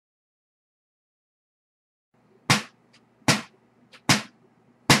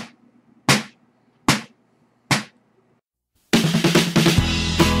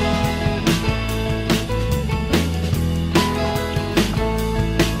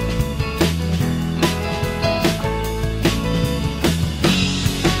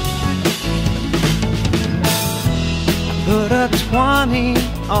money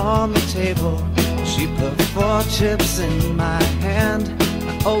on the table. She put 4 chips in my hand.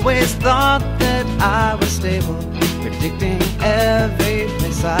 I always thought that I was stable, predicting every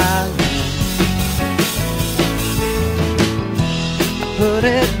place I went. I put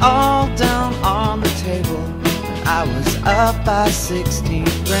it all down on the table. I was up by 16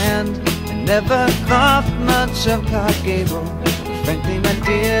 grand. I never thought much of Clark Gable, but frankly, my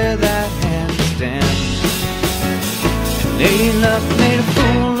dear, that handstand. And Lady Luck made a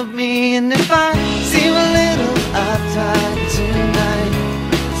fool of me, and if I seem a little uptight tonight,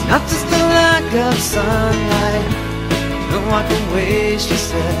 it's not just the lack of sunlight. Don't walk away, she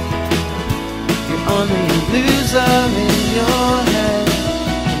said. You're only a loser in your head.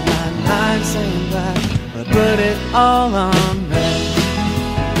 My mind's saying black, but put it all on red.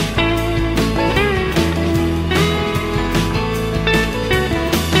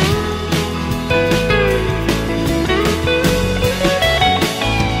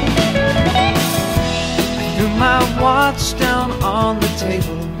 My watch down on the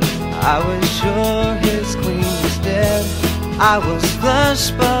table. I was sure his queen was dead. I was flush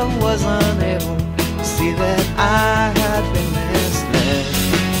but was unable to see that I had been misled.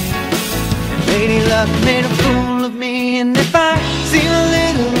 And Lady Luck made a fool of me, and if I seem a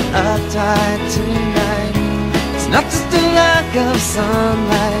little uptight tonight, it's not just a lack of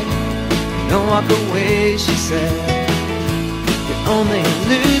sunlight. Don't walk away, she said. You're only a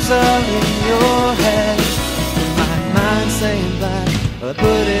loser in your head. Mind saying black, but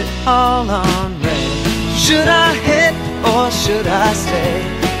put it all on red. Should I hit or should I stay?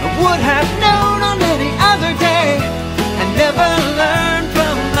 I would have known on any other day. I never learned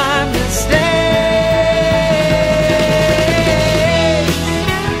from my mistakes.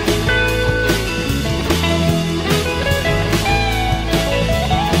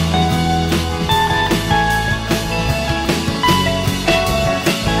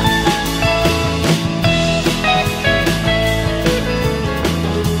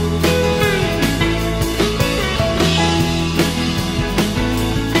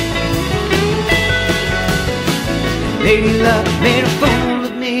 Lady Luck made a fool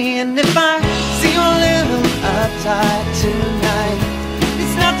of me, and if I seem a little uptight tonight,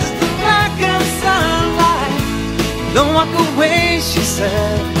 it's not just the lack of sunlight. Don't walk away, she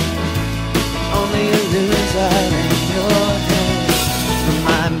said. Only a loser